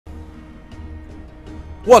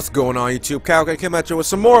What's going on, YouTube? Calca came at you with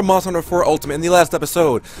some more Monster Hunter 4 Ultimate. In the last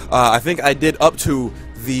episode, I think I did up to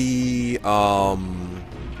the I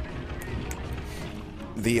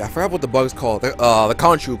forgot what the bug's called, the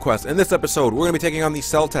Conchu quest. In this episode, we're gonna be taking on the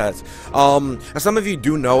Celtats. As some of you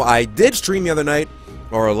do know, I did stream the other night,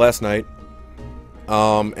 or last night,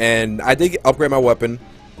 and I did upgrade my weapon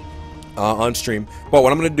on stream. But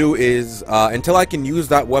what I'm gonna do is, until I can use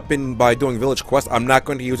that weapon by doing village quests, I'm not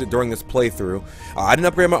going to use it during this playthrough. I didn't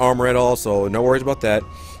upgrade my armor at all, so no worries about that.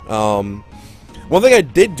 One thing I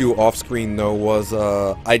did do off screen though was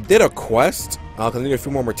I did a quest because I needed a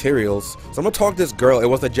few more materials. So I'm gonna talk to this girl. It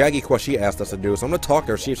was the Jaggy quest she asked us to do, so I'm gonna talk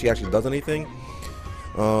to her, see if she actually does anything.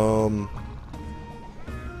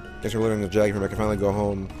 Guess we're living in the Jaggy from I can finally go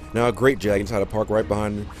home. Now a great Jaggy inside a park right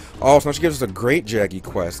behind me. Oh, so now she gives us a great Jaggy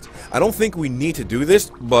quest. I don't think we need to do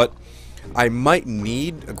this, but I might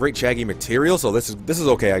need a great Jaggy material, so this is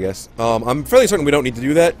okay, I guess. I'm fairly certain we don't need to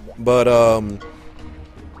do that, but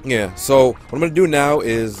yeah. So what I'm gonna do now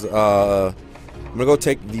is I'm gonna go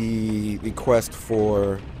take the quest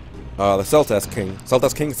for the Celtas King.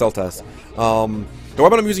 Celtas. The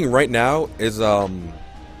weapon I'm using right now is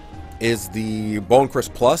the Bone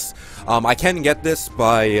Crisp Plus. I can get this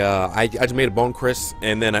by I just made a Bone Crisp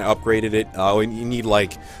and then I upgraded it. You need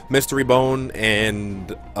like Mystery Bone and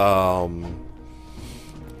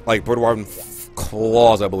like Birdwarden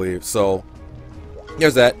Claws, I believe. So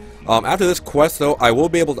here's that. After this quest though, I will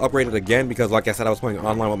be able to upgrade it again because, like I said, I was playing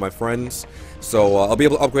online with my friends. So I'll be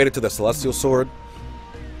able to upgrade it to the Celestial Sword.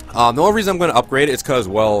 The only reason I'm going to upgrade it is because,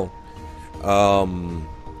 well,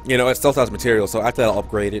 you know, it still has material, so after that I'll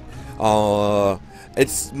upgrade it.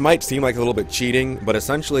 It might seem like a little bit cheating, but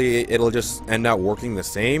essentially it'll just end up working the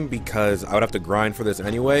same because I would have to grind for this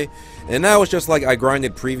anyway. And now it's just like I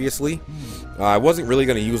grinded previously. I wasn't really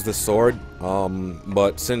going to use this sword,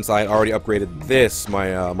 but since I had already upgraded this,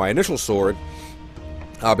 my initial sword,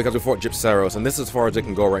 because we fought Gypceros, and this is as far as it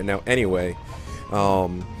can go right now anyway. So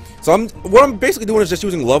what I'm basically doing is just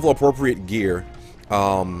using level appropriate gear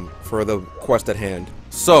for the quest at hand.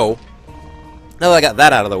 So now that I got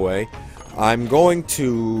that out of the way, I'm going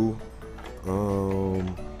to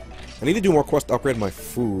I need to do more quests to upgrade my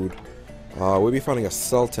food. We'll be finding a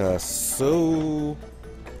Celtas. So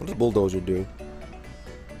what does Bulldozer do?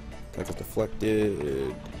 Attack is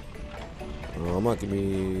deflected. I'm not gonna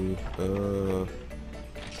be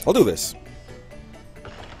I'll do this.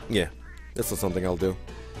 Yeah, this is something I'll do.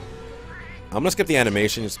 I'm gonna skip the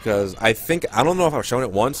animations because I don't know if I've shown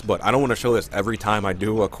it once, but I don't want to show this every time I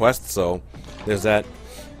do a quest, so there's that.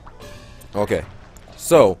 Okay,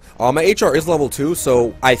 so my HR is level 2,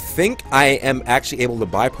 so I think I am actually able to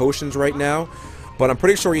buy potions right now, but I'm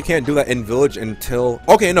pretty sure you can't do that in village until...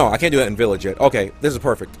 Okay, no, I can't do that in village yet. Okay, this is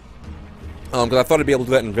perfect. Because I thought I'd be able to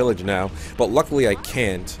do that in village now, but luckily I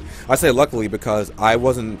can't. I say luckily because I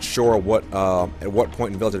wasn't sure what at what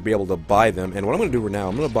point in village I'd be able to buy them, and what I'm going to do now,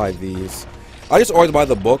 I'm going to buy these. I just always buy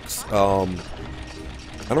the books. I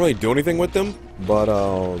don't really do anything with them, but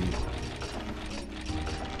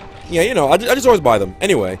yeah, you know, I just always buy them.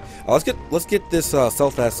 Anyway, let's get this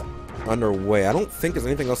Celtas underway. I don't think there's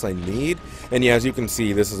anything else I need. And yeah, as you can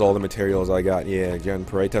see, this is all the materials I got. Yeah, Gen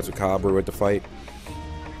Parade, Tetsukabra with the fight.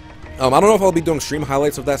 I don't know if I'll be doing stream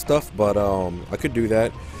highlights of that stuff, but I could do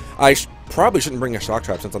that. I probably shouldn't bring a shock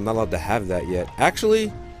trap since I'm not allowed to have that yet. Actually,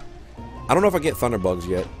 I don't know if I get thunderbugs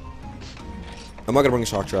yet. I'm not gonna bring a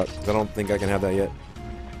shock trap because I don't think I can have that yet.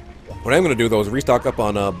 What I'm gonna do though is restock up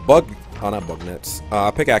on not bug nets,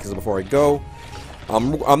 pickaxes before I go.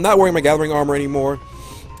 I'm not wearing my gathering armor anymore.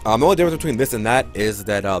 The only difference between this and that is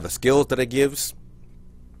that the skills that it gives.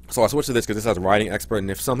 So I switched to this because this has riding expert, and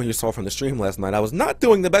if some of you saw from the stream last night, I was not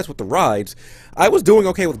doing the best with the rides. I was doing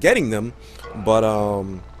okay with getting them, but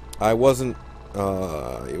I wasn't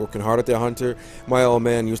working hard at the hunter. My old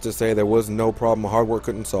man used to say there was no problem hard work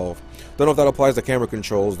couldn't solve. Don't know if that applies to camera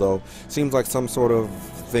controls though. Seems like some sort of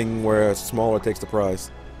thing where smaller takes the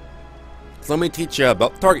prize. So let me teach you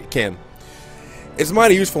about target cam. It's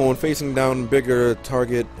mighty useful when facing down bigger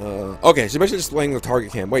target. Okay, so basically displaying the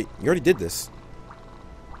target cam. Wait, you already did this.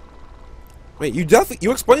 Wait,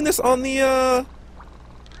 you explained this on the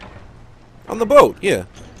boat, yeah.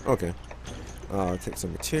 Okay. Take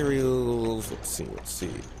some materials. Let's see.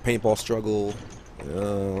 Paintball struggle.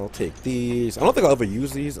 I'll take these. I don't think I'll ever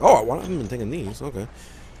use these. Oh, I haven't been taking these. Okay.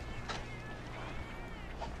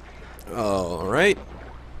 All right.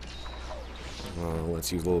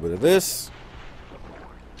 Let's use a little bit of this.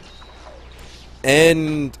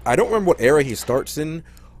 And I don't remember what era he starts in.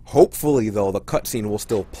 Hopefully, though, the cutscene will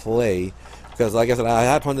still play. Because, like I said, I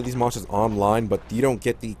have hunted these monsters online, but you don't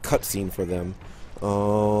get the cutscene for them.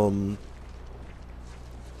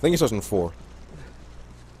 think he starts in 4.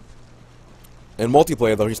 In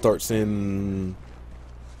multiplayer, though, he starts in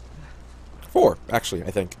 4, actually,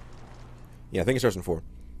 I think. Yeah, I think he starts in 4.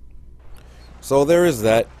 So there is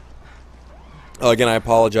that. Again, I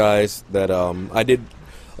apologize that I did,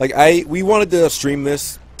 like, we wanted to stream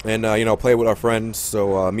this and you know, play with our friends.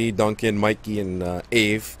 So me, Duncan, Mikey, and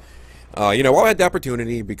Ave. You know, while I had the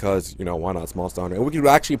opportunity, because you know, why not? It's Monster Hunter, and we could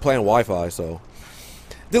actually play on Wi-Fi. So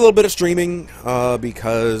did a little bit of streaming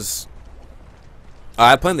because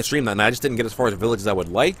I planned to stream that, and I just didn't get as far as villages I would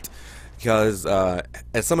like, because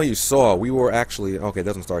as some of you saw, we were actually okay. It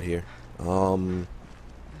doesn't start here. Oh,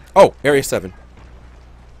 Area 7.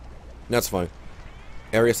 That's fine.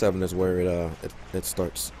 Area 7 is where it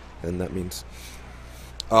starts, and that means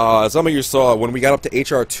some of you saw when we got up to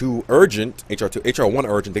HR2 urgent, HR1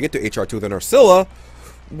 urgent, to get to HR2 then Ursula,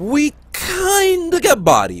 we kinda got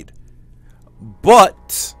bodied.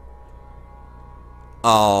 But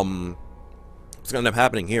what's gonna end up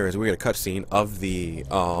happening here is we get a cutscene of the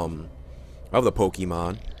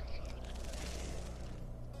Pokemon.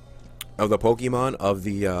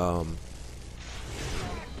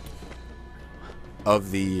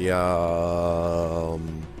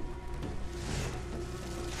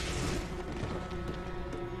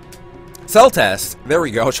 Cell test. There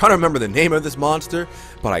we go. I was trying to remember the name of this monster,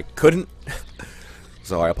 but I couldn't.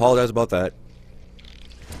 So I apologize about that.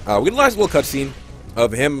 We get a nice little cutscene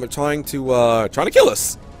of him trying to kill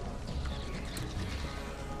us.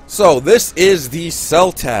 So this is the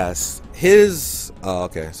cell test. His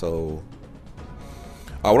okay. So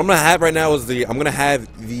what I'm gonna have right now is I'm gonna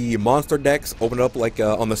have the monster decks open up like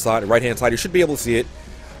on the side, right hand side. You should be able to see it.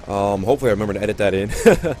 Hopefully I remember to edit that in.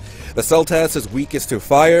 The cell test is weakest to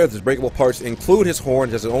fire. His breakable parts include his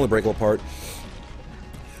horns as his only breakable part.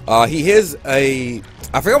 He is I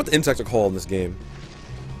forgot what the insects are called in this game.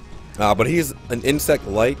 But he's an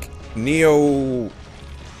insect-like Neo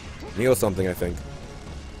something, I think.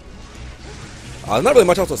 There's not really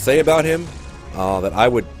much else to say about him that I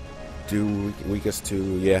would do weakest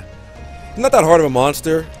to. Yeah, not that hard of a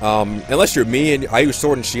monster, unless you're me, and I use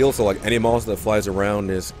sword and shield, so like any monster that flies around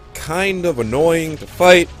is kind of annoying to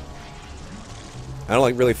fight. I don't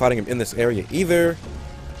like really fighting him in this area either.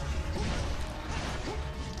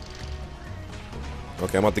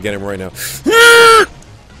 Okay, I'm about to get him right now.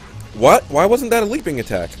 What? Why wasn't that a leaping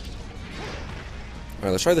attack?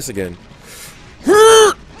 Alright, let's try this again.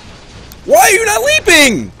 Why are you not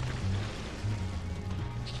leaping?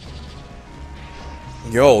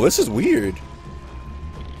 Yo, this is weird.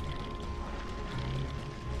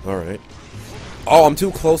 Alright. Oh, I'm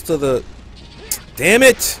too close to the... Damn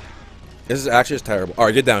it! This is actually just terrible.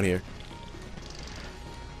 Alright, get down here.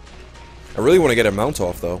 I really want to get a mount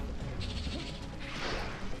off, though.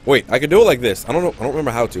 Wait, I can do it like this. I don't remember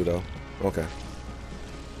how to, though. Okay.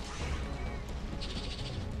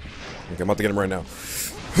 Okay, I'm about to get him right now.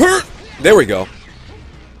 There we go.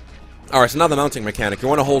 Alright, so now the mounting mechanic. You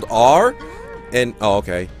want to hold R... And, oh,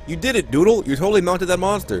 okay. You did it, Doodle. You totally mounted that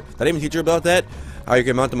monster. Did I even teach you about that? How you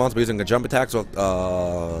can mount the monster by using a jump attacks, by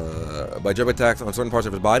jump attacks on certain parts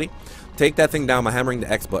of his body. Take that thing down by hammering the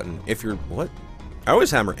X button. If you're, what? I always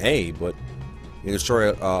hammer A, but you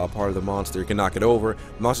destroy a part of the monster. You can knock it over.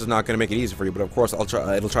 The monster's not going to make it easy for you, but of course, it'll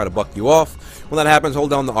try to buck you off. When that happens,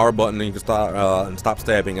 hold down the R button and you can stop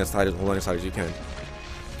stabbing as tight as you can.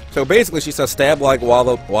 So basically, she says stab like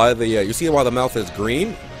while you see while the mouth is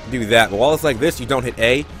green. Do that, but while it's like this, you don't hit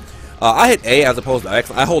A. I hit A as opposed to X.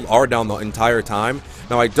 I hold R down the entire time.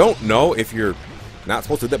 Now, I don't know if you're not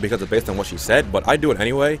supposed to do that because it's based on what she said, but I do it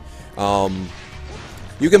anyway.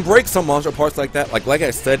 You can break some monster parts like that. Like I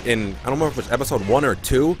said in, I don't remember if it's episode 1 or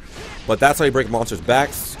 2, but that's how you break monsters'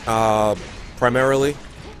 backs, primarily.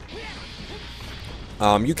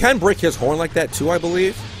 You can break his horn like that too, I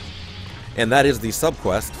believe. And that is the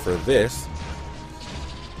subquest for this.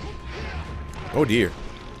 Oh dear.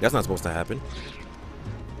 That's not supposed to happen.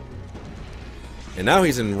 And now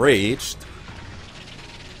he's enraged.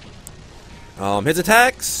 His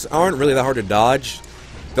attacks aren't really that hard to dodge.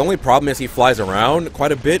 The only problem is he flies around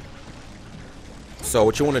quite a bit. So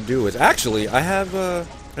what you want to do is... Actually, I have the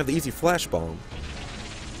easy flash bomb.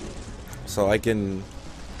 So I can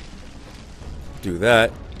do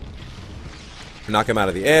that. Knock him out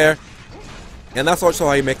of the air. And that's also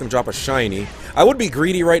how you make them drop a shiny. I would be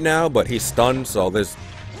greedy right now, but he's stunned, so there's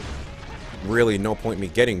really no point in me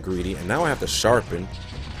getting greedy. And now I have to sharpen.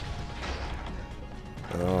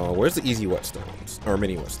 Where's the easy whetstones? Or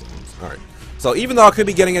mini whetstones. Alright. So even though I could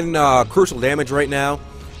be getting in crucial damage right now,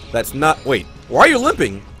 that's not... Wait, why are you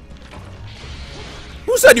limping?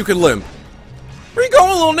 Who said you could limp? Where you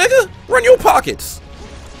going, little nigga? Run your pockets.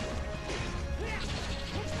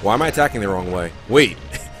 Why am I attacking the wrong way? Wait.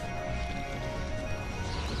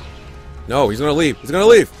 No, he's gonna leave. He's gonna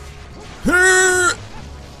leave.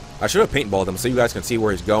 I should have paintballed him so you guys can see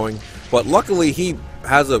where he's going. But luckily, he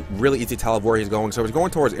has a really easy tell of where he's going. So he's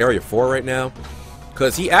going towards Area 4 right now.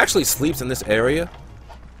 Because he actually sleeps in this area.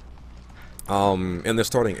 In this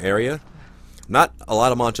starting area. Not a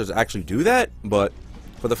lot of monsters actually do that. But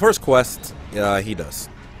for the first quest, he does.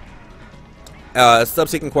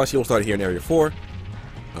 Subsequent quest, he will start here in Area 4.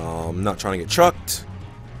 Not trying to get chucked.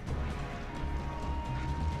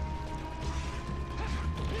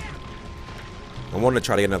 I wanted to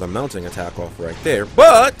try to get another mounting attack off right there,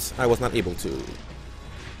 but I was not able to.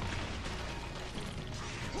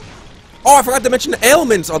 Oh, I forgot to mention the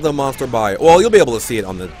elements of the monster bio. Well, you'll be able to see it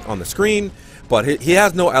on the screen, but he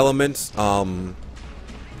has no elements. I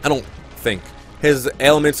don't think. His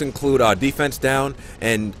elements include defense down,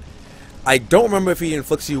 and I don't remember if he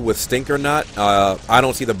inflicts you with stink or not. I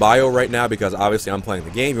don't see the bio right now because obviously I'm playing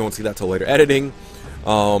the game. You won't see that till later editing.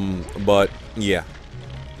 But yeah.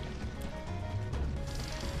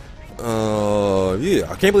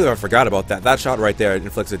 Yeah, I can't believe I forgot about that. That shot right there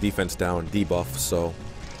inflicts a defense down debuff, so.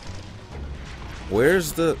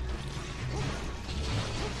 Where's the...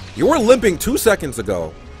 You were limping 2 seconds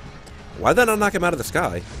ago. Why did I not knock him out of the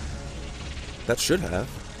sky? That should have.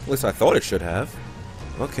 At least I thought it should have.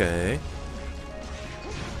 Okay.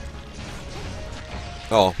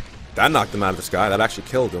 Oh, that knocked him out of the sky. That actually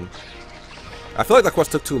killed him. I feel like that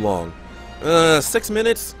quest took too long. 6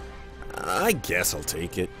 minutes? I guess I'll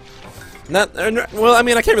take it. Not, well, I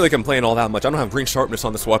mean, I can't really complain all that much. I don't have green sharpness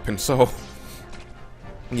on this weapon, so...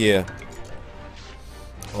 Yeah.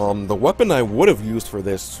 The weapon I would have used for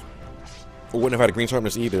this wouldn't have had a green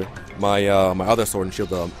sharpness either. My other sword and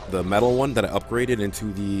shield, the metal one that I upgraded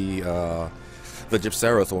into the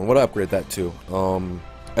Gypsaros one. What did I upgrade that to?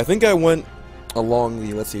 I think I went along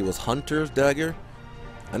the, let's see, it was Hunter's Dagger.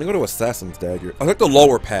 I didn't go to Assassin's Dagger. I took the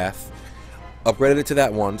lower path, upgraded it to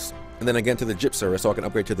that once, and then again to the Gypsaros so I can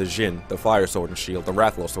upgrade to the Jin, the Fire Sword and Shield, the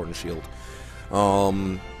Wrathlow Sword and Shield.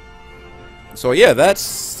 So yeah,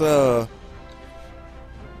 that's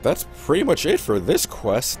pretty much it for this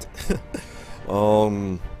quest.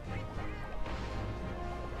 Not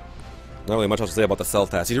really much else to say about the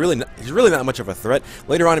Seltas. He's really not much of a threat.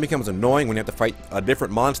 Later on, it becomes annoying when you have to fight a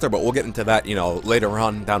different monster, but we'll get into that, you know, later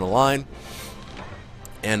on down the line.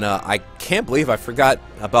 And I can't believe I forgot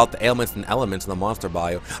about the ailments and elements in the monster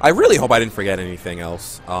bio. I really hope I didn't forget anything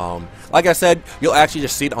else. Like I said, you'll actually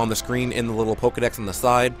just see it on the screen in the little Pokedex on the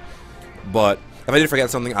side. But if I did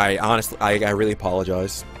forget something, I really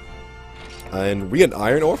apologize. And we get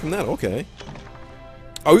iron ore from that. Okay.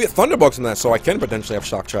 Oh, we get thunderbugs from that, so I can potentially have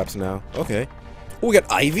shock traps now. Okay. Oh, we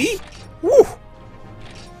got Ivy? Woo!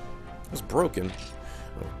 It's broken.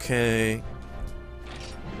 Okay.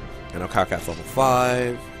 And our Cowcat's level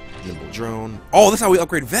 5. Nimble Drone. Oh, that's how we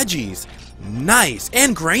upgrade veggies. Nice.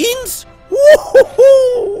 And grains?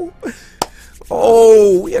 Woo-hoo-hoo!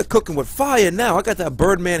 Oh, we are cooking with fire now. I got that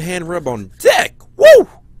Birdman hand rub on deck. Woo!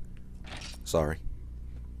 Sorry.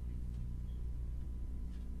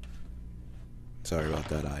 Sorry about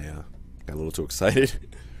that. I got a little too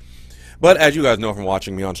excited. But as you guys know from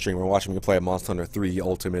watching me on stream or watching me play Monster Hunter 3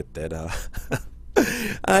 Ultimate, that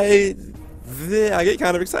I get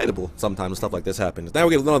kind of excitable sometimes when stuff like this happens. Now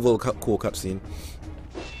we get another little cool cutscene.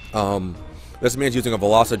 This man's using a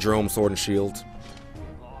Velocidrome sword and shield.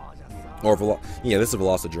 Or yeah, this is a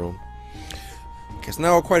Velocidrome. Okay, so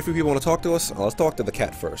now quite a few people want to talk to us. Let's talk to the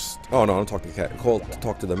cat first. Oh no, I don't talk to the cat.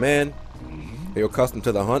 Talk to the man. Are you accustomed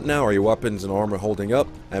to the hunt now? Are your weapons and armor holding up?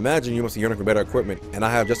 I imagine you must be yearning for better equipment, and I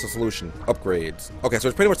have just a solution. Upgrades. Okay, so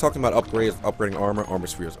it's pretty much talking about upgrades, upgrading armor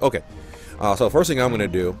spheres. Okay. So the first thing I'm going to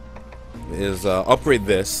do is upgrade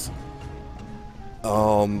this.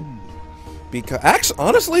 Because, actually,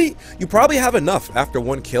 honestly, you probably have enough after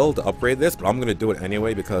one kill to upgrade this, but I'm going to do it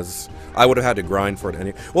anyway because I would have had to grind for it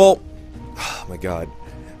anyway. Well, oh my god.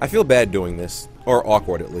 I feel bad doing this. Or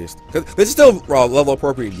awkward, at least. Because this is still level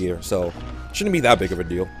appropriate gear, so shouldn't be that big of a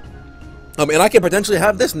deal. And I can potentially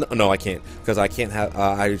have this. No, I can't, because I can't have.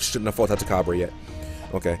 I shouldn't have fought Tatsucabra yet.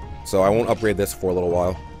 Okay, so I won't upgrade this for a little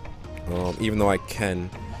while, even though I can.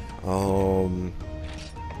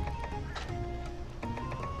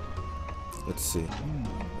 Let's see.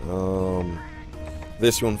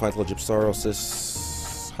 This you want to fight the Gypsaros.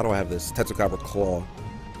 This. How do I have this? Tatsucabra Claw.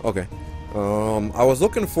 Okay. I was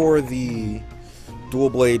looking for the dual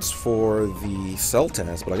blades for the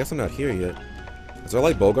Seltas, but I guess I'm not here yet. Is there a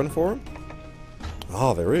light bowgun for him?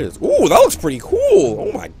 Oh, there is. Ooh, that looks pretty cool. Oh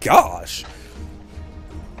my gosh.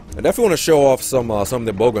 I definitely want to show off some of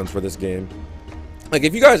the bowguns for this game. Like,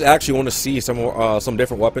 if you guys actually want to see some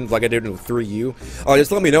different weapons, like I did with 3U,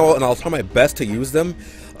 just let me know, and I'll try my best to use them.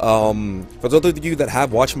 For those of you that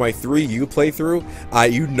have watched my 3U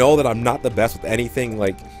playthrough, you know that I'm not the best with anything.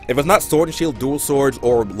 Like, if it's not Sword and Shield, Dual Swords,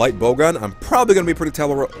 or Light Bowgun, I'm probably going to be pretty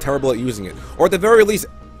terrible at using it. Or at the very least,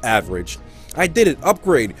 average. I did it!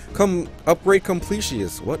 Upgrade! Upgrade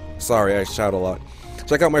Completius! What? Sorry, I shout a lot.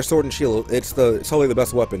 Check out my Sword and Shield. It's totally the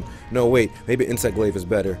best weapon. No, wait. Maybe Insect Glaive is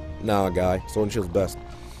better. Nah, guy. Sword and Shield's best.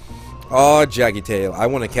 Aw, Jaggy Tail. I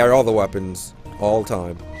want to carry all the weapons. All the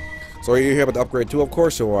time. So are you here about the upgrade too? Of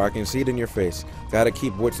course you are. I can see it in your face. Gotta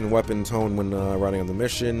keep wits and weapons honed when running on the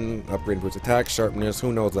mission. Upgrade boots attack, sharpness.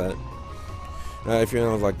 Who knows that? If you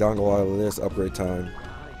know, like, dongle out of this, upgrade time.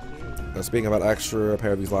 Speaking about extra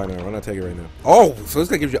pair of these line iron. Why not take it right now? Oh! So this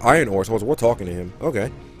guy gives you iron ore, so we're talking to him.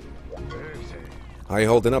 Okay. How you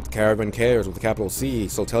holding up? The caravan cares with a capital C,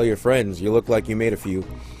 so tell your friends. You look like you made a few.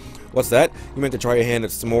 What's that? You meant to try your hand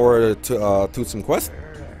at some more toothsome quest?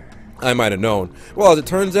 I might have known. Well, as it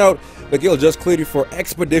turns out, the guild just cleared you for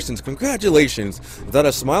expeditions. Congratulations! Is that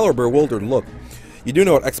a smile or bewildered look? You do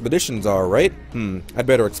know what expeditions are, right? I'd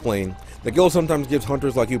better explain. The guild sometimes gives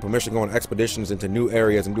hunters like you permission to go on expeditions into new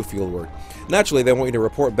areas and do field work. Naturally, they want you to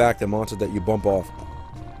report back the monsters that you bump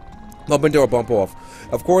into or bump off.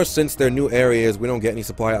 Of course, since they're new areas, we don't get any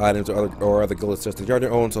supply items or other guild assistance. You're on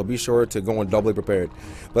your own, so be sure to go on doubly prepared.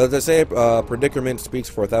 But as I say, predicament speaks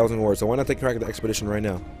for 1,000 words, so why not take track of the expedition right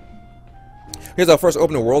now? Here's our first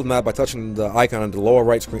open world map by touching the icon on the lower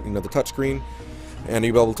right screen of the touchscreen, and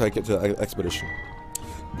you'll be able to take it to the expedition.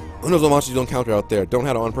 Who knows what monsters you don't encounter out there? Don't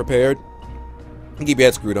have it unprepared, and keep your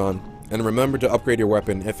head screwed on. And remember to upgrade your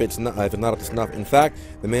weapon if it's not up to snuff. In fact,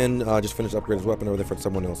 the man just finished upgrading his weapon over there for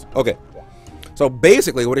someone else. Okay. So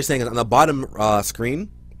basically, what he's saying is on the bottom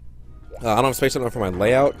screen, I don't have space enough for my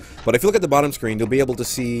layout, but if you look at the bottom screen, you'll be able to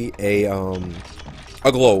see a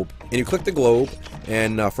globe, and you click the globe,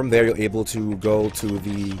 and from there you're able to go to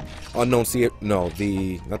the unknown sea. No, not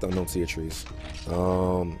the unknown sea of trees.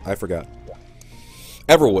 I forgot.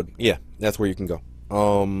 Everwood. Yeah, that's where you can go.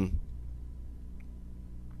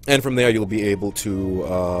 And from there you'll be able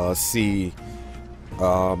to see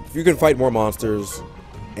if you can fight more monsters,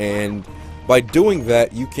 and by doing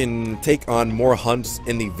that you can take on more hunts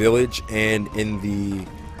in the village and in the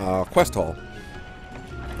quest hall.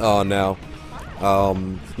 Now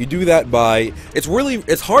you do that by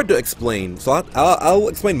it's hard to explain, so I'll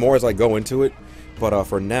explain more as I go into it, but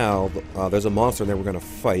for now there's a monster there we're gonna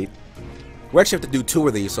fight. We actually have to do 2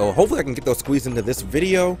 of these, so hopefully I can get those squeezed into this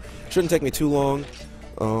video. Shouldn't take me too long.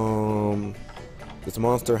 This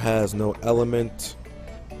monster has no element.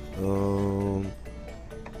 Oh,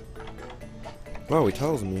 he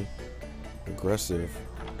tells me. Aggressive.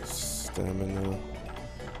 Stamina.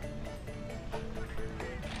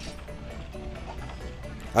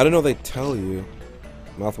 I don't know they tell you.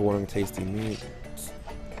 Mouth-watering tasty meat.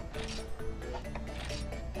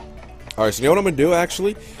 Alright, so you know what I'm gonna do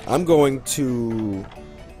actually? I'm gonna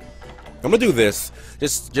do this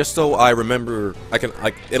just so I remember.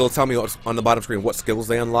 It'll tell me on the bottom screen what skills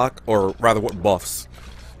they unlock, or rather what buffs.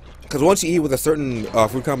 Because once you eat with a certain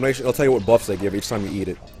food combination, it'll tell you what buffs they give each time you eat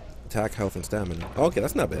it. Attack, health, and stamina. Okay,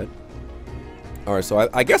 that's not bad. Alright, so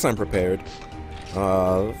I guess I'm prepared.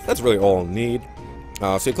 That's really all I'll need.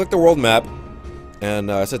 So you click the world map,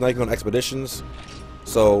 and it says now you can go on expeditions.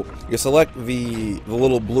 So you select the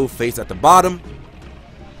little blue face at the bottom,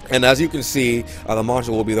 and as you can see, the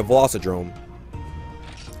monster will be the Velocidrome.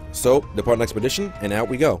 So depart an expedition, and out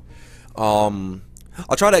we go.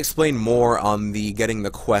 I'll try to explain more on the getting the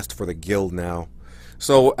quest for the guild now.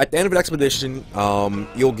 So at the end of an expedition,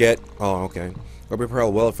 you'll get. Oh, okay. Prepare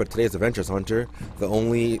well for today's adventures, Hunter. The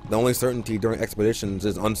only certainty during expeditions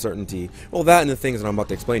is uncertainty. Well, that and the things that I'm about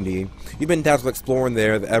to explain to you. You've been tasked with exploring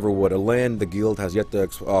there, the Everwood, a land the guild has yet to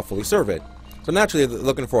fully survey. So naturally, they're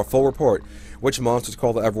looking for a full report, which monsters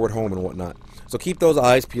call the Everwood home and whatnot. So keep those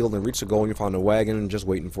eyes peeled and reach the goal, and you'll find a wagon just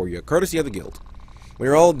waiting for you, courtesy of the guild. When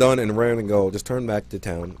you're all done and ready to go, just turn back to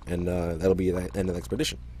town, and that'll be the end of the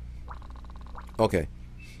expedition. Okay.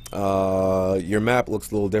 Your map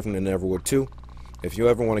looks a little different in Everwood too. If you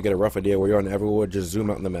ever want to get a rough idea where you're on Everwood, just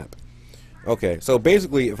zoom out on the map. Okay, so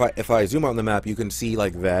basically, if I zoom out on the map, you can see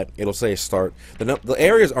like that. It'll say start. The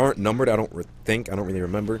areas aren't numbered. I don't really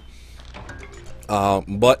remember.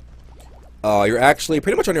 But you're actually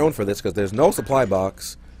pretty much on your own for this because there's no supply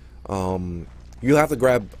box. You have to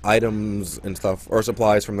grab items and stuff or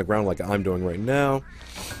supplies from the ground like I'm doing right now.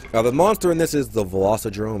 The monster in this is the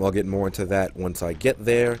Velocidrome. I'll get more into that once I get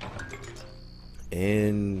there.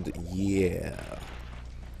 And yeah.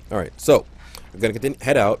 Alright, so I'm gonna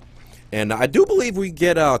head out, And I do believe we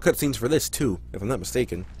get cutscenes for this too, if I'm not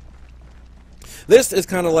mistaken. This is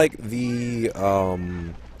kind of like the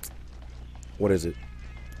what is it?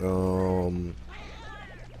 What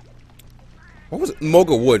was it?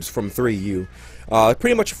 Mogul Woods from 3U.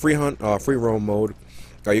 Pretty much a free hunt, free roam mode.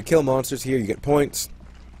 You kill monsters here, you get points.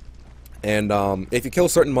 And if you kill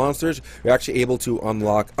certain monsters, you're actually able to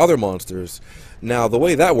unlock other monsters. Now, the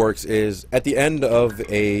way that works is, at the end of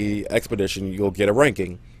a expedition, you'll get a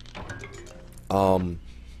ranking. And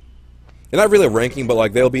not really a ranking, but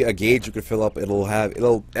like there'll be a gauge you can fill up.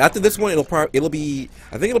 After this one, it'll be,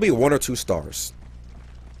 I think it'll be 1 or 2 stars.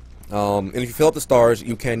 And if you fill up the stars,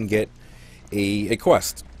 you can get a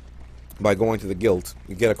quest by going to the guild.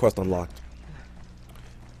 You get a quest unlocked.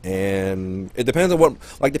 And it depends on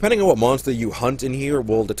depending on what monster you hunt in here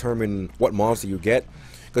will determine what monster you get,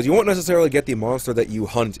 because you won't necessarily get the monster that you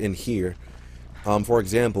hunt in here. For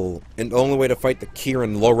example, and the only way to fight the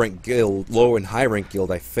Kieran low and high rank guild,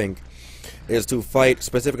 I think, is to fight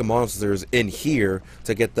specific monsters in here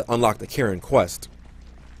to get unlock the Kieran quest.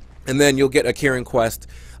 And then you'll get a Kieran quest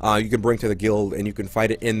you can bring to the guild, and you can fight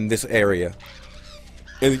it in this area.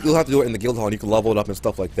 And you'll have to do it in the guild hall, and you can level it up and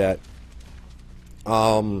stuff like that.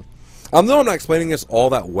 I know I'm not explaining this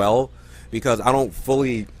all that well, because I don't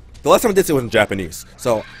fully... The last time I did it was in Japanese,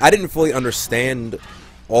 so I didn't fully understand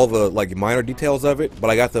all the minor details of it,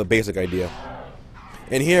 but I got the basic idea.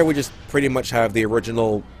 And here we just pretty much have the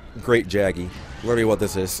original Great Jaggy, whatever what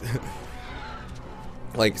this is.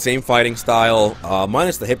 Same fighting style,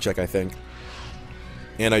 minus the hip check, I think.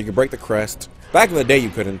 And you can break the crest. Back in the day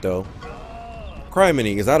you couldn't, though.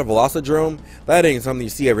 Criminy, is that a Velocidrome? That ain't something you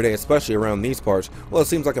see every day, especially around these parts. Well, it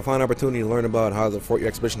seems like a fine opportunity to learn about how to report your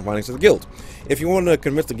expedition findings to the guild. If you want to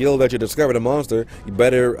convince the guild that you discovered a monster, you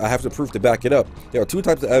better have some proof to back it up. There are 2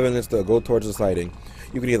 types of evidence that go towards the sighting.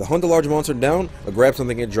 You can either hunt a large monster down, or grab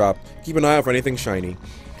something it dropped. Keep an eye out for anything shiny.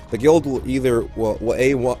 The guild will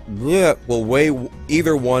weigh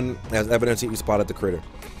either one as evidence that you spotted the critter.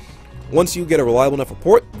 Once you get a reliable enough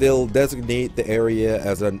report, they'll designate the area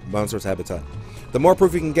as a monster's habitat. The more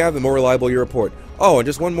proof you can gather, the more reliable your report. Oh, and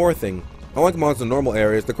just one more thing. Unlike monsters in normal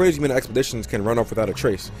areas, the crazy men expeditions can run off without a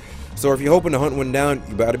trace. So if you're hoping to hunt one down,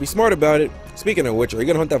 you better be smart about it. Speaking of which, are you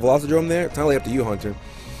going to hunt that Velocidrome there? It's entirely up to you, Hunter.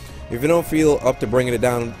 If you don't feel up to bringing it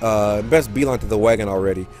down, best beeline to the wagon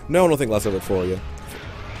already. No one will think less of it for you.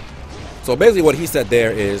 So basically what he said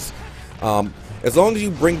there is, as long as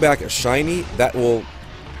you bring back a shiny, that will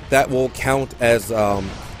count as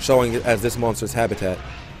showing it as this monster's habitat.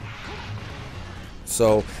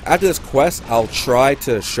 So after this quest, I'll try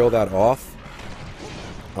to show that off.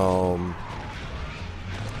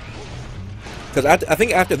 Because I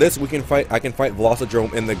think after this I can fight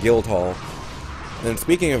Velocidrome in the guild hall. And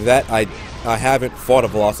speaking of that, I haven't fought a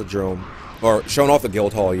Velocidrome or shown off the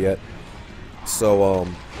guild hall yet. So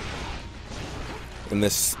in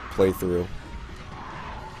this playthrough,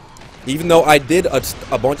 even though I did a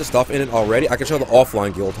bunch of stuff in it already, I can show the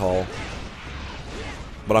offline guild hall.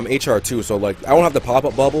 But I'm HR2, so I don't have the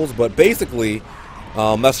pop-up bubbles, but basically,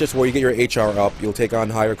 that's just where you get your HR up. You'll take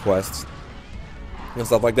on higher quests and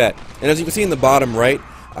stuff like that. And as you can see in the bottom right,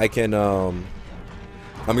 I can, I'm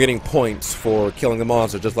getting points for killing the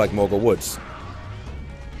monster, just like Mogul Woods.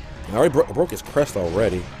 I already broke his crest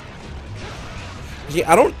already. Yeah,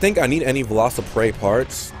 I don't think I need any Velociprey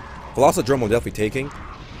parts. Velocidrome I'm definitely taking,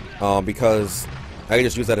 because I can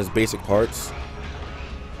just use that as basic parts.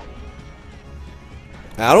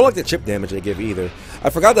 I don't like the chip damage they give either.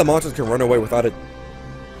 I forgot that monsters can run away without it.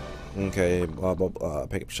 Okay, pick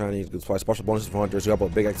up shinies, good supply, special bonuses for hunters who help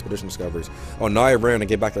with big expedition discoveries. Oh, now you're ready to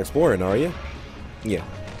get back to exploring, are you? Yeah.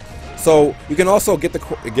 So you can also get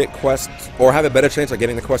quests, or have a better chance of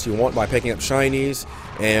getting the quest you want by picking up shinies,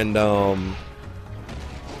 and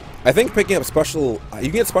I think picking up you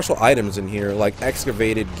can get special items in here, like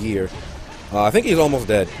excavated gear. I think he's almost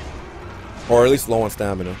dead, or at least low on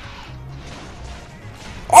stamina.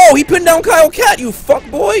 Oh, he pinned down Kyle Cat, you fuck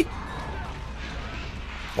boy!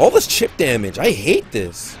 All this chip damage, I hate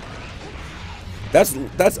this. That's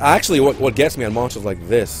actually what gets me on monsters like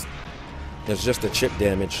this. It's just the chip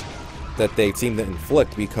damage that they seem to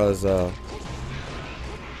inflict, because you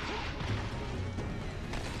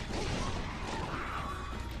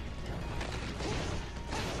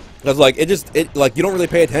don't really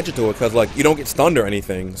pay attention to it, because you don't get stunned or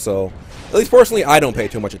anything. So at least personally, I don't pay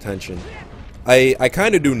too much attention. I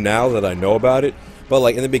kind of do now that I know about it,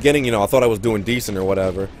 but in the beginning, I thought I was doing decent or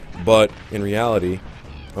whatever, but in reality,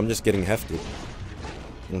 I'm just getting hefted.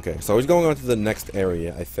 Okay, so he's going on to the next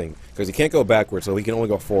area, I think, because he can't go backwards, so he can only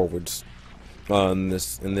go forwards in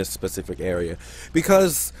this specific area.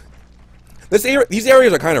 Because These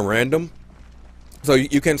areas are kind of random. So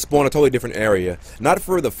you can spawn a totally different area. Not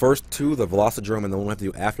for the first two, the Velocidrome and the one we have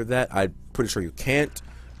to do after that. I'm pretty sure you can't.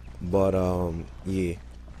 But, yeah.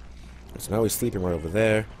 So now he's sleeping right over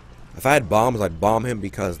there. If I had bombs, I'd bomb him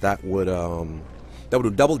because that would do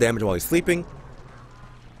double damage while he's sleeping.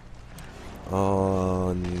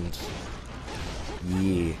 And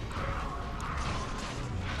yeah.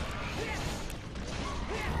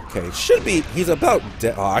 Okay, should be. He's about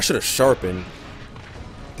dead. Oh, I should have sharpened.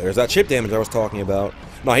 There's that chip damage I was talking about.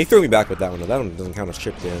 No, he threw me back with that one. Though. That one doesn't count as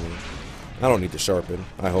chip damage. I don't need to sharpen.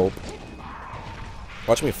 I hope.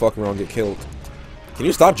 Watch me fuck around and get killed. Can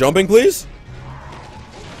you stop jumping, please?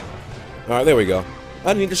 Alright, there we go. I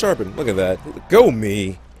didn't need to sharpen. Look at that. Go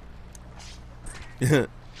me. You got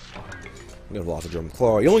a Velocidrome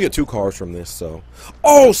Claw. You only get 2 cards from this, so...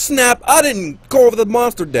 Oh, snap! I didn't go over the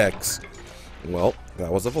monster decks! Well,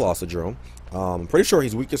 that was a Velocidrome. I'm pretty sure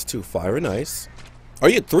he's weakest to Fire and Ice. Oh,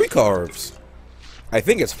 you get 3 carves! I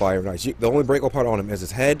think it's Fire and Ice. The only breakable part on him is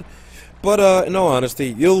his head. But, in all honesty,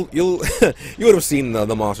 you would have seen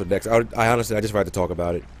the monster decks. I honestly, I just had to talk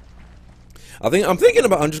about it. I'm thinking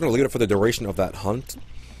about, I'm just going to leave it for the duration of that hunt.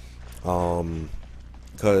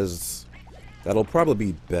 Because that'll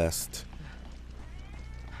probably be best.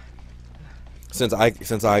 Since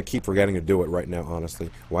I keep forgetting to do it right now,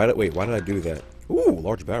 honestly. Why did I do that? Ooh,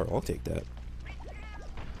 large barrel. I'll take that.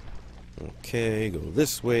 Okay, go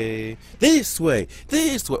this way,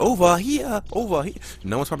 over here.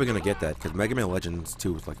 No one's probably gonna get that because Mega Man Legends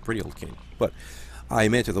 2 is like a pretty old game. But I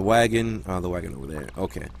made it to the wagon over there.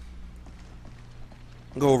 Okay.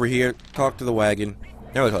 Go over here, talk to the wagon.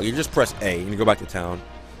 There we go. You just press A and you go back to town.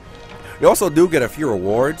 You also do get a few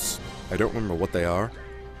rewards. I don't remember what they are,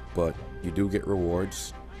 but you do get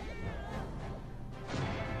rewards.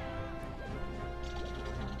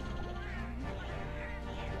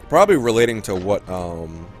 Probably relating to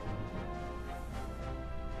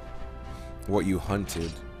what you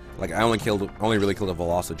hunted. Like I only really killed a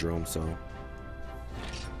Velocidrome, so.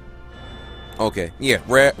 Okay, yeah,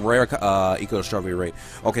 rare equal discovery rate.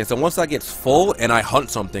 Okay, so once that gets full and I hunt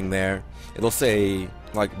something there, it'll say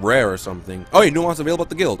like rare or something. Oh, new ones available at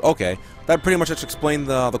the guild. Okay, that pretty much just explained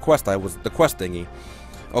the quest the quest thingy.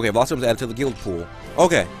 Okay, Velocidrome's added to the guild pool.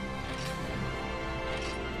 Okay,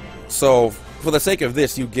 so. For the sake of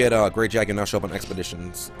this, you get Great Jaggy now show up on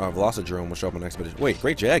expeditions. Velocidrome will show up on expeditions. Wait,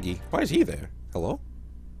 Great Jaggy? Why is he there? Hello?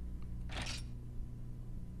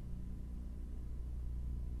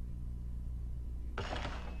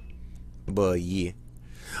 But yeah.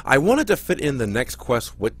 I wanted to fit in the next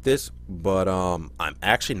quest with this, but I'm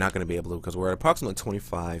actually not going to be able to because we're at approximately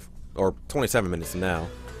 25 or 27 minutes now.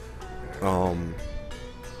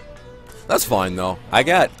 That's fine though. I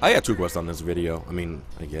got 2 quests on this video. I mean,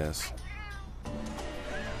 I guess.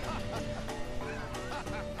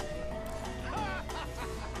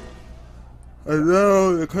 And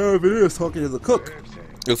now the caravan is talking to the cook.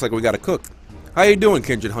 Looks like we got a cook. How you doing,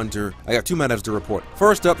 Kindred Hunter? I got 2 matters to report.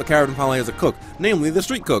 First up, the caravan finally has a cook, namely the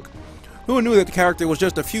street cook. Who knew that the character was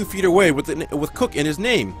just a few feet away with cook in his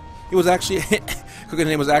name? He was actually cook's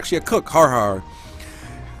name was actually a cook. Har har.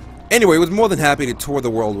 Anyway, he was more than happy to tour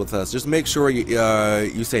the world with us. Just make sure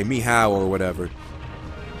you say me how or whatever.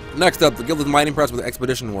 Next up, the guild is mighty impressed with the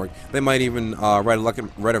expedition work. They might even write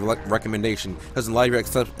a recommendation. Because in light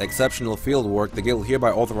of your exceptional field work, the guild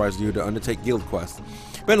hereby authorizes you to undertake guild quests.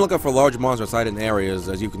 Be on the lookout for large monsters sighted in areas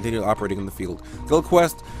as you continue operating in the field. Guild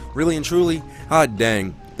quest? Really and truly? Ah,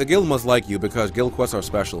 dang. The guild must like you because guild quests are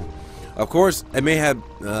special. Of course, it may have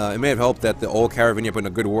helped that the old caravan put in a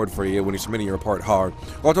good word for you when you're submitting your report hard.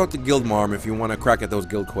 Go talk to Guild Marm if you want to crack at those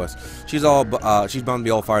guild quests. She's bound to be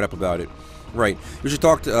all fired up about it. Right. You should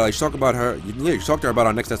talk about her. You should talk to her about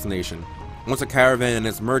our next destination. Once the caravan and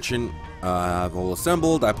its merchant have all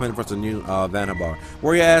assembled, I plan for us a new Vanabar.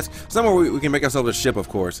 Where you ask? Somewhere we can make ourselves a ship, of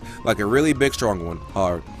course, like a really big, strong one.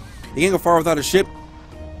 Hard. You can't go far without a ship,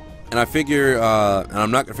 and I figure, and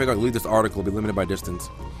I'm not gonna figure out to leave this article. Be limited by distance.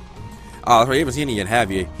 Sorry, you haven't seen it yet,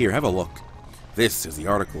 have you? Here, have a look. This is the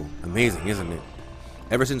article. Amazing, isn't it?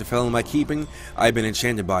 Ever since it fell in my keeping, I've been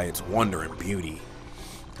enchanted by its wonder and beauty.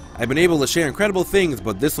 I've been able to share incredible things,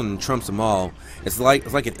 but this one trumps them all. It's like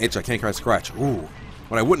an itch I can't quite scratch. Ooh,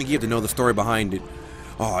 what I wouldn't give to know the story behind it.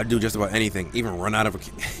 Oh, I'd do just about anything, even run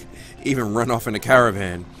off in a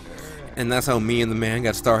caravan. And that's how me and the man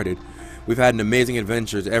got started. We've had an amazing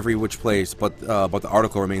adventures every which place, but the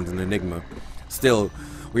article remains an enigma. Still,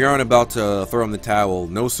 we aren't about to throw in the towel.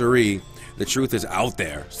 No siree. The truth is out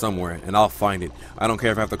there somewhere, and I'll find it. I don't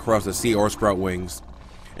care if I have to cross the sea or sprout wings.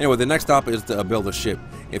 Anyway, the next stop is to build a ship.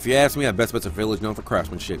 If you ask me, I bet it's a village known for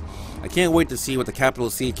craftsmanship. I can't wait to see what the capital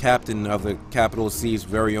C captain of the capital C's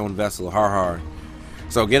very own vessel, har har.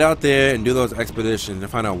 So get out there and do those expeditions and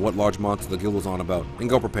find out what large monster the guild was on about, and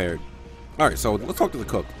go prepared. Alright, so let's talk to the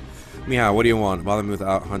cook. Meow, what do you want? Bother me with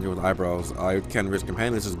hunting with eyebrows. I can risk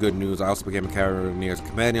companion. This is good news. I also became a caravanier's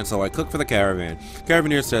companion, so I cook for the caravan.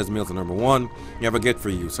 Caravaneer says meals are #1. You have a gift for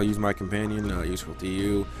you, so use my companion. Useful to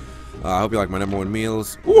you. I hope you like my #1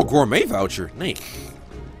 meals. Ooh, a gourmet voucher. Nice.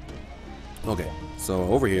 Okay, so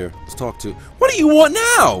over here, let's talk to... What do you want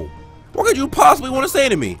now? What could you possibly want to say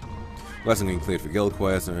to me? Lesson getting cleared for guild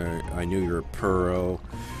quest. I knew you were a pro.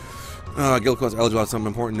 Guild quest eligible has some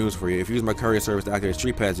important news for you. If you use my courier service to activate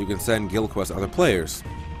street pass, you can send guild quests to other players.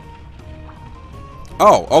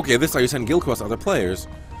 Oh, okay, this is how you send guild quests to other players.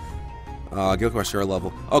 Guild quest share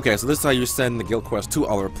level. Okay, so this is how you send the guild quest to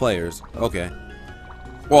other players. Okay.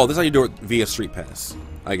 Well, this is how you do it via street pass,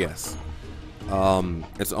 I guess.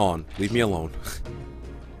 It's on. Leave me alone.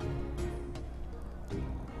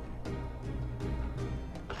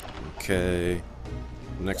 Okay.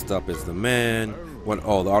 Next up is the man.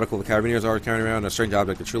 Oh, the article the Carabiniers are carrying around a strange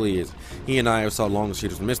object it truly is. He and I have sought long to see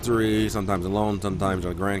this mystery, sometimes alone, sometimes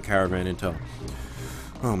in a grand caravan in tow.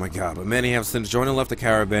 Oh my god, but many have since joined and left the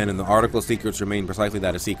caravan, and the article's secrets remain precisely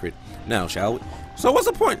that, a secret. Now, shall we? So what's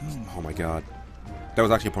the point? Oh my god. That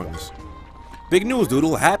was actually pointless. Big news,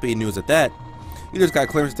 Doodle. Happy news at that. You just got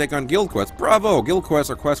clearance to take on guild quests. Bravo! Guild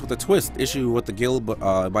quests are quests with a twist, issued with the guild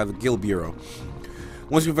by the Guild Bureau.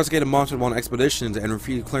 Once you investigate a monster on expeditions and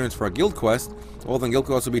refuse clearance for a guild quest, well then guild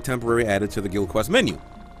quests will be temporarily added to the guild quest menu.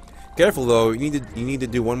 Careful though, you need to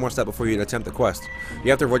do one more step before you attempt the quest. You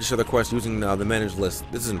have to register the quest using the managed list.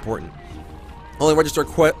 This is important. Only registered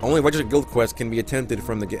guild quests can be attempted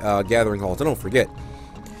from the gathering hall, so don't forget.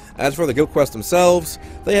 As for the guild quests themselves,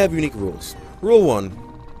 they have unique rules. Rule 1.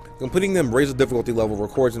 Completing them raises the difficulty level,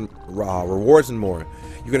 rewards and more.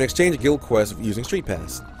 You can exchange guild quests using Street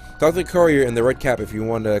Pass. Talk to the courier in the red cap if you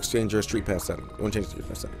want to exchange your Street Pass setting. You want to change the Street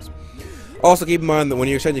Pass settings. Also keep in mind that when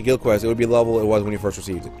you exchange a guild quest, it would be the level it was when you first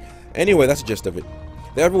received it. Anyway, that's the gist of it.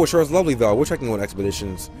 The Everwood sure is lovely though. I wish I can go on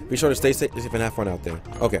expeditions. Be sure to stay safe and have fun out there.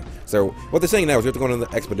 Okay, so what they're saying now is we have to go on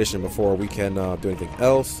the expedition before we can do anything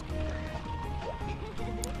else.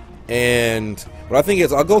 And what I think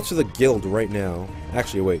is I'll go to the guild right now.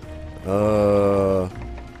 Actually, wait.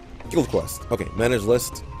 Guild quest. Okay, manage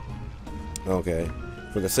list. Okay.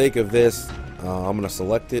 For the sake of this, I'm gonna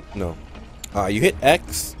select it. No. You hit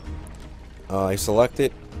X. You select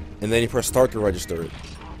it, and then you press start to register it.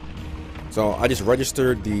 So I just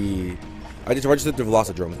registered the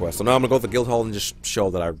Velocidrome quest. So now I'm gonna go to the guild hall and just show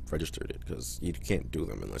that I registered it, because you can't do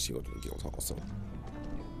them unless you go to the guild hall. So.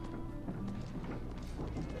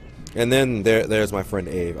 And then there's my friend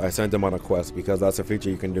Abe. I sent him on a quest because that's a feature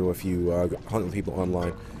you can do if you hunt with people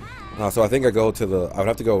online. So I think I would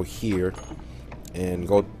have to go here and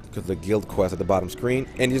go to the guild quest at the bottom screen.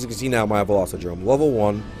 And as you can see now, my Velocidrome level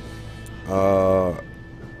 1.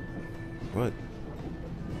 What?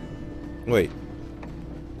 Wait.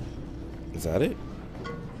 Is that it?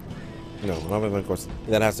 No, I don't have any quest.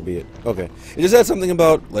 That has to be it. Okay. It just had something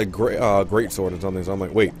about like great sword and something. So I'm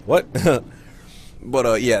like, wait, what?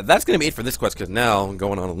 But yeah, that's gonna be it for this quest, because now I'm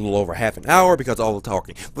going on a little over half an hour because all the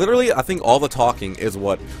talking. Literally, I think all the talking is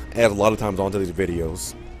what adds a lot of times onto these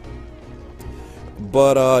videos.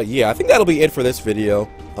 But yeah, I think that'll be it for this video.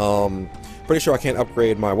 Pretty sure I can't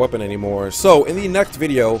upgrade my weapon anymore. So in the next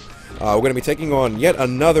video, we're gonna be taking on yet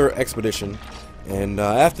another expedition, and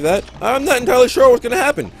after that, I'm not entirely sure what's gonna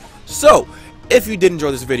happen. So if you did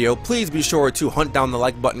enjoy this video, please be sure to hunt down the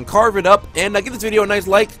like button, carve it up, and give this video a nice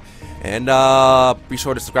like. And be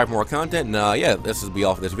sure to subscribe for more content. And yeah, this will be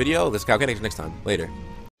all for this video. This is Cal. Catch you next time. Later.